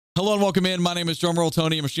Hello and welcome in. My name is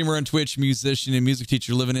DrumRollTony. I'm a streamer on Twitch, musician, and music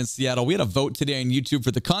teacher living in Seattle. We had a vote today on YouTube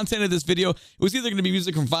for the content of this video. It was either going to be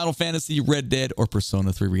music from Final Fantasy, Red Dead, or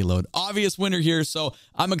Persona 3 Reload. Obvious winner here, so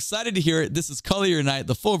I'm excited to hear it. This is Color Your Night,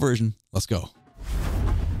 the full version. Let's go.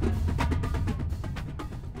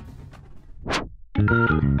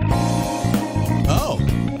 Oh.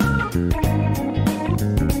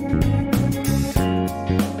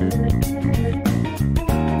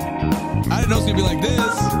 I didn't know it was going to be like this.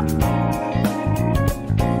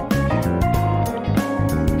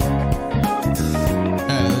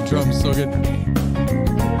 Drums so good.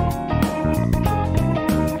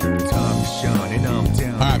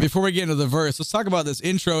 All right, before we get into the verse, let's talk about this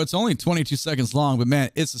intro. It's only 22 seconds long, but man,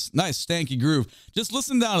 it's a nice stanky groove. Just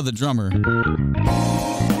listen down to the drummer.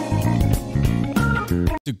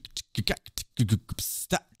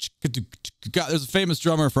 There's a famous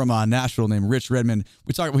drummer from Nashville named Rich Redmond.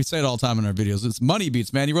 We say it all the time in our videos. It's money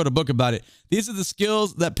beats, man. He wrote a book about it. These are the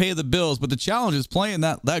skills that pay the bills, but the challenge is playing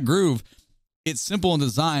that groove. It's simple in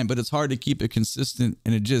design, but it's hard to keep it consistent,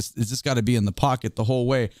 and it's just got to be in the pocket the whole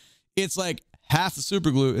way. It's like half the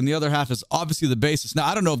super glue, and the other half is obviously the bassist. Now,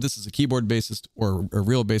 I don't know if this is a keyboard bassist or a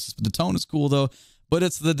real bassist, but the tone is cool, though. But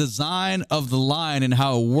it's the design of the line and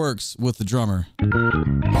how it works with the drummer.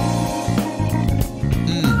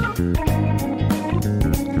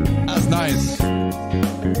 That's nice.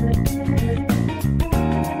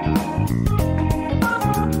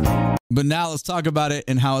 But now let's talk about it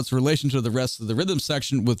and how it's relation to the rest of the rhythm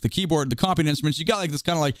section with the keyboard, the comping instruments. You got like this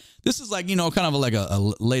kind of like, this is like, you know, kind of like a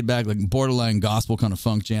laid back, like borderline gospel kind of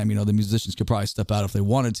funk jam. You know, the musicians could probably step out if they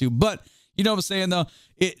wanted to, but you know what I'm saying though?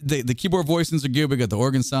 The keyboard voicings are good. We got the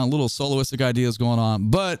organ sound, little soloistic ideas going on.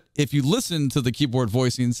 But if you listen to the keyboard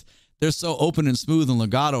voicings, they're so open and smooth and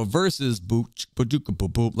legato versus boop, boop,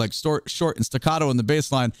 boop, boop, like short and staccato in the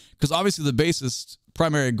bass line. Because obviously the bassist's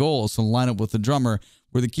primary goal is to line up with the drummer,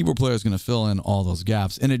 where the keyboard player is going to fill in all those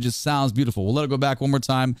gaps. And it just sounds beautiful. We'll let it go back one more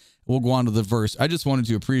time. We'll go on to the verse. I just wanted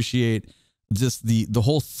to appreciate just the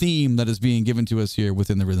whole theme that is being given to us here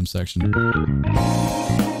within the rhythm section.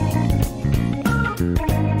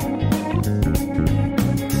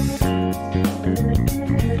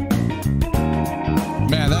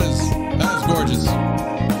 Man, that is gorgeous.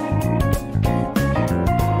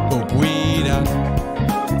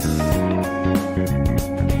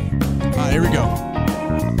 All right, here we go.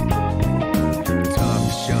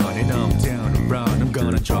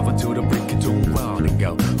 Drive until the break it don't rounding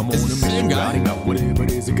out. I'm on a mission riding out. Whatever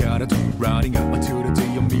it is I gotta do, riding out until the day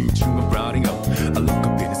I meet you. I'm riding out. I look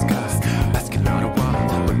up in the skies, asking out a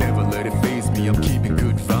while, but never let it faze me. I'm keeping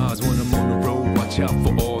good vibes when I'm on the road. Watch out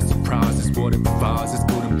for all surprises. What it provides is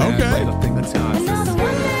good and bad. Okay. Everything at times.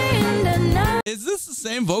 Is this the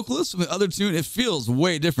same vocalist from the other tune? It feels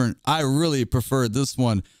way different. I really preferred this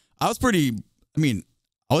one. I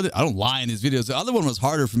don't lie in these videos. The other one was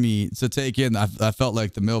harder for me to take in. I felt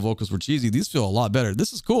like the male vocals were cheesy. These feel a lot better.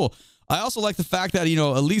 This is cool. I also like the fact that, you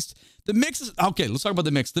know, at least the mix is okay. Let's talk about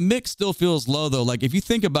the mix. The mix still feels low though. Like if you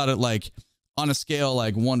think about it, like on a scale,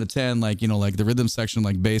 like 1 to 10, like, you know, like the rhythm section,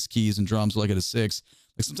 like bass, keys, and drums, like at a 6,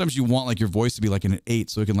 like sometimes you want like your voice to be like an 8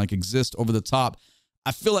 so it can like exist over the top.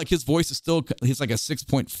 I feel like his voice is still, he's like a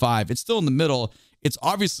 6.5. It's still in the middle. It's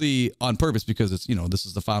obviously on purpose because it's, you know, this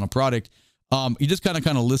is the final product. You just kind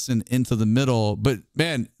of listen into the middle, but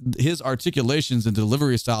man, his articulations and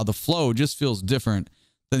delivery style, the flow just feels different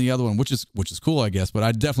than the other one, which is cool, I guess. But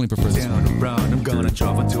I definitely prefer this one. I'm gonna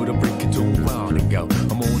drive until the break it don't rounding out.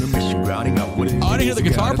 I'm on a mission riding out. I didn't hear the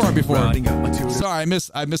guitar part before. Sorry, I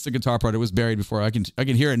missed the guitar part. It was buried before. I can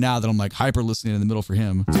hear it now that I'm like hyper listening in the middle for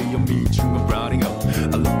him. I look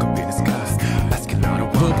up in the skies, asking out a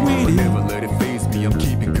while, never let it faze me. I'm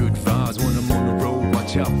keeping good vibes when I'm on the road.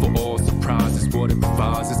 Watch out for all surprises. What it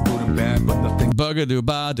provides is good and bad, but nothing.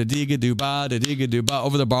 Bugga-doo-ba, da-dee-ga-doo-ba, da-dee-ga-doo-ba,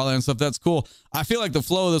 over the bar line and stuff. That's cool. I feel like the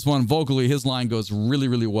flow of this one vocally, his line goes really,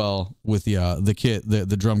 really well with the kit,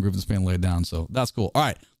 the drum groove that's being laid down. So that's cool. All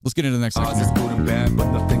right, let's get into the next section. It's good and bad, but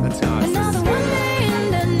nothing at times.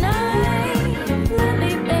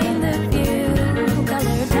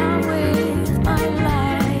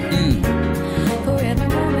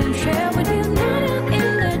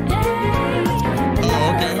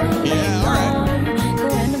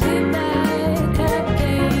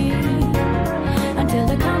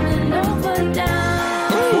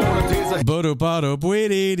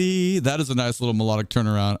 That is a nice little melodic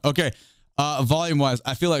turnaround. Okay, volume wise,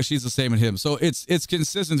 I feel like she's the same in him. So it's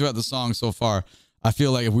consistent throughout the song so far. I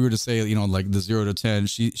feel like if we were to say, you know, like the 0 to 10,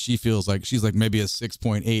 she feels like she's like maybe a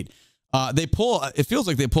 6.8. It feels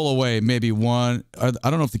like they pull away maybe 1. I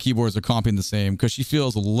don't know if the keyboards are comping the same because she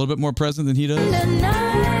feels a little bit more present than he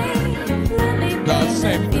does.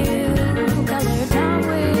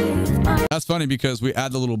 that's funny because we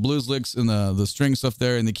add the little blues licks and the string stuff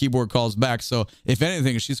there, and the keyboard calls back. So if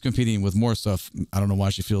anything, she's competing with more stuff. I don't know why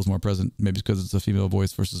she feels more present. Maybe it's because it's a female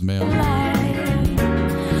voice versus male.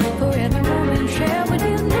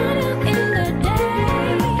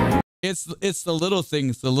 It's the little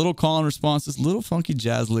things, the little call and responses, little funky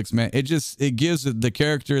jazz licks, man. It gives it the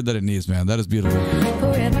character that it needs, man. That is beautiful.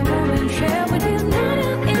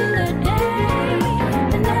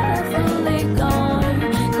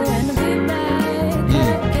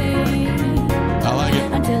 I like it.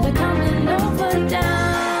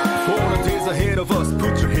 For the days ahead of us,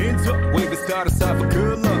 put your hands up, wave it side to side for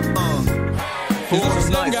good luck. For the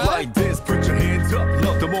nights like this, put your hands up,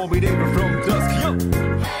 love the moment even from dusk.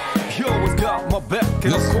 You always got my back,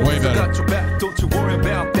 and of course I got your back. Don't you worry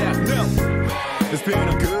about that now. It's been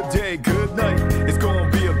a good day, good night. It's gonna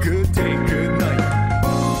be a good day, good night.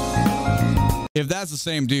 If that's the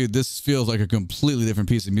same dude, this feels like a completely different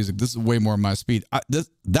piece of music. This is way more my speed.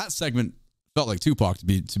 That segment felt like Tupac, to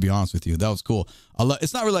be honest with you. That was cool.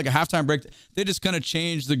 It's not really like a halftime break. They just kind of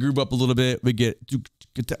changed the groove up a little bit. We get the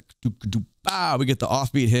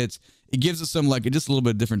offbeat hits. It gives us some just a little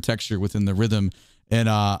bit different texture within the rhythm. And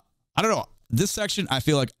I don't know. This section, I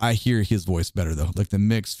feel like I hear his voice better though. Like the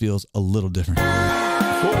mix feels a little different. For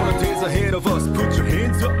the days ahead of us, put your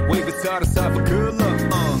hands up, wave it side to side for good luck.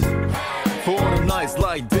 For the nights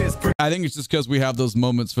like this. I think it's just because we have those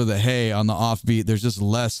moments for the hey on the offbeat. There's just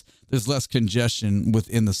less congestion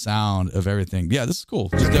within the sound of everything. Yeah, this is cool.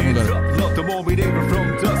 Just definitely better. Love the moment even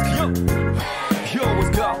from dusk. You always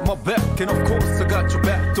got my back, and of course I got your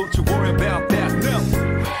back. Don't you worry about that now.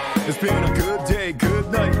 It's been a good day,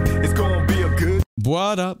 good night. It's gonna be a good.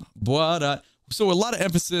 What up? So a lot of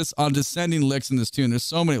emphasis on descending licks in this tune. There's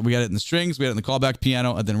so many. We got it in the strings, we got it in the callback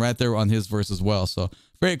piano, and then right there on his verse as well. So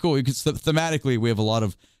very cool. You can thematically, we have a lot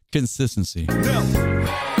of consistency. Now,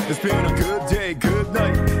 it's been a good day, good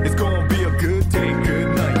night. It's gonna be a good day,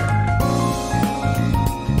 good night.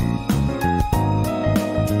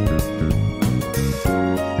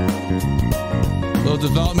 Little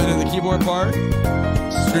development in the keyboard part.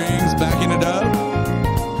 Strings backing it up.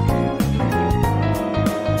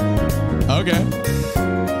 Okay.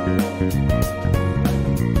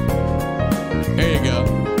 There you go.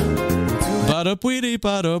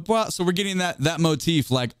 So we're getting that motif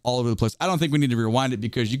like all over the place. I don't think we need to rewind it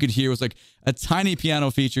because you could hear it was like a tiny piano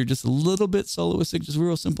feature, just a little bit soloistic, just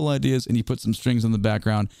real simple ideas, and you put some strings in the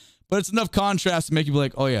background. But it's enough contrast to make you be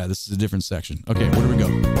like, oh yeah, this is a different section. Okay, where do we go?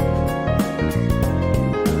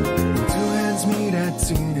 Two hands meet at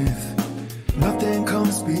zenith. Nothing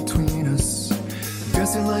comes between us.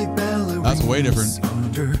 Dancing like ballerinas. That's way different.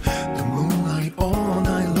 Under the moonlight all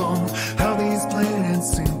night long. How these plain and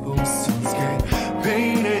simple scenes get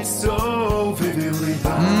painted so vividly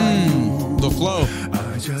by you. The flow.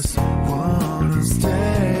 I just wanna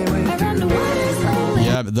stay with you.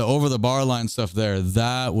 Yeah, the over the bar line stuff there,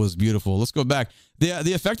 that was beautiful. Let's go back.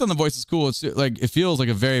 The effect on the voice is cool. It's like it feels like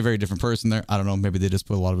a very, very different person there. I don't know, maybe they just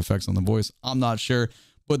put a lot of effects on the voice. I'm not sure.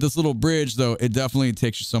 But this little bridge, though, it definitely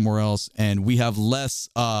takes you somewhere else. And we have less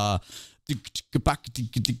like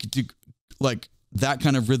that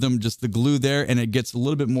kind of rhythm, just the glue there. And it gets a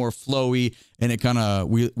little bit more flowy. And it kind of,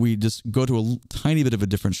 we just go to a tiny bit of a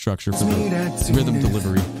different structure for the rhythm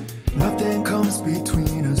delivery. Nothing comes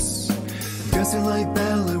between us. Dancing like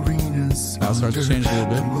ballerinas. That starts to change a little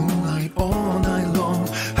bit. Moonlight all night long.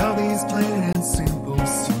 How these plain and simple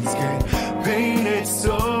scenes get painted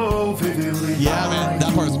so vividly. Yeah, man,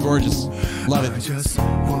 that part's gorgeous. Love it. All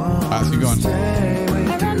right, let's keep going.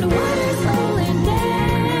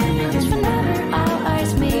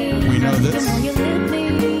 We know this.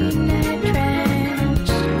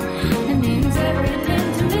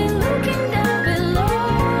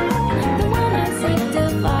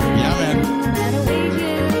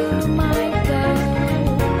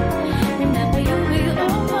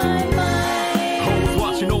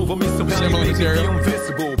 Similar material.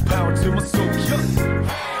 Invisible power to my soul.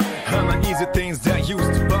 How the easy things that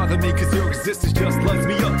used to bother me, cause your existence just lights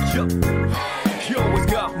me up. You always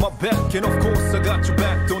got my back, and of course I got your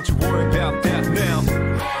back. Don't you worry about that now.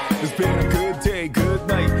 It's been a good day, good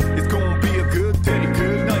night. It's gonna be a good day,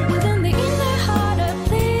 good night. Within the inner heart I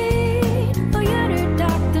plead for you to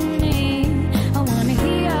talk to me. I wanna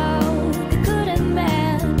hear all the good and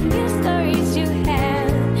bad, the stories you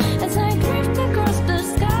had. As I drift across the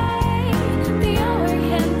sky, the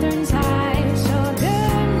overhead turns high. So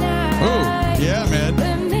good night. Oh, yeah, man.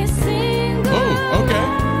 Let me sing. Oh, okay.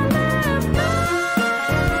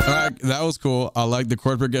 All right, that that was cool. I like the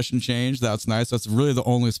chord progression change. That's nice. That's really the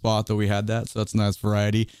only spot that we had that. So that's a nice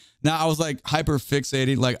variety. Now I was like hyper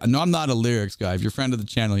fixating. Like, no, I'm not a lyrics guy. If you're a friend of the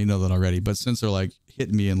channel, you know that already. But since they're like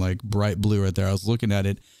hitting me in like bright blue right there, I was looking at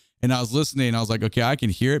it and I was listening. And I was like, okay, I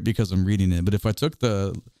can hear it because I'm reading it. But if I took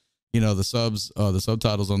the, you know, the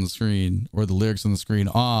subtitles on the screen or the lyrics on the screen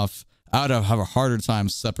off, I would have a harder time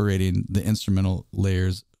separating the instrumental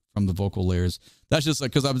layers from the vocal layers. That's just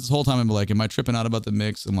like, because I was this whole time I'm like, am I tripping out about the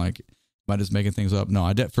mix? I'm like, am I just making things up?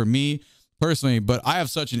 No, for me personally, but I have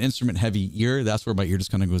such an instrument heavy ear. That's where my ear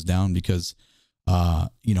just kind of goes down because,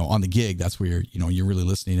 you know, on the gig, that's where you're really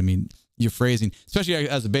listening. I mean, you're phrasing, especially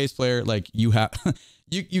as a bass player, like you have,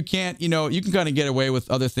 you can't, you know, you can kind of get away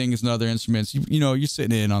with other things and other instruments. You know, you're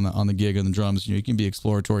sitting in on the gig on the drums, you know, you can be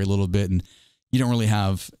exploratory a little bit and you don't really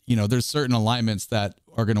have, you know, there's certain alignments that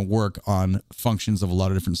are going to work on functions of a lot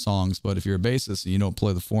of different songs. But if you're a bassist and you don't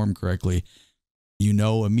play the form correctly, you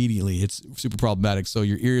know, immediately it's super problematic. So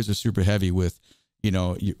your ears are super heavy with, you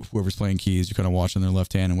know, whoever's playing keys, you're kind of watching their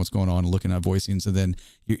left hand and what's going on and looking at voicings. And then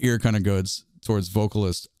your ear kind of goes towards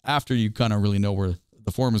vocalists after you kind of really know where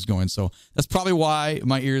the form is going. So that's probably why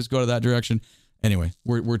my ears go to that direction. Anyway,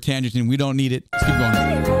 we're tangenting. We don't need it. Let's keep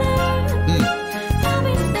going.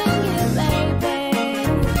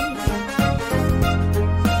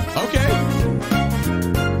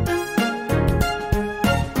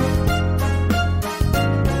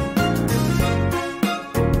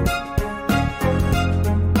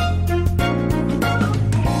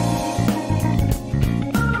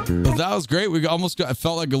 That was great. We almost got, I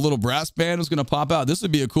felt like a little brass band was going to pop out. This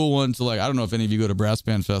would be a cool one to like, I don't know if any of you go to brass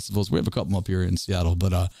band festivals. We have a couple up here in Seattle,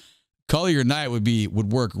 but Color Your Night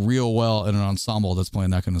would work real well in an ensemble that's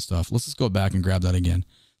playing that kind of stuff. Let's just go back and grab that again.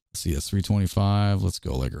 Let's see, it's 325. Let's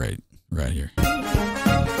go like right here.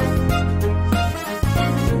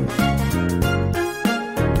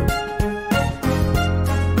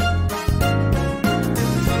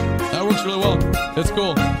 That works really well. It's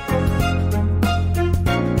cool.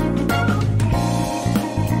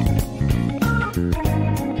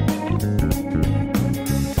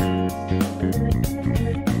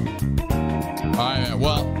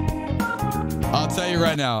 Well, I'll tell you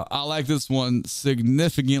right now, I like this one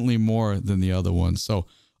significantly more than the other one. So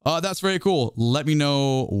that's very cool. Let me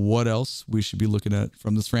know what else we should be looking at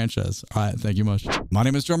from this franchise. All right, thank you much. My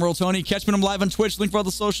name is DrumRollTony. Catch me live on Twitch. Link for all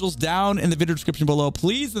the socials down in the video description below.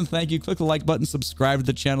 Please and thank you. Click the like button, subscribe to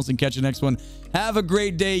the channels, and catch you next one. Have a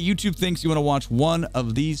great day. YouTube thinks you want to watch one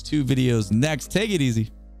of these two videos next. Take it easy.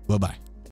 Bye-bye.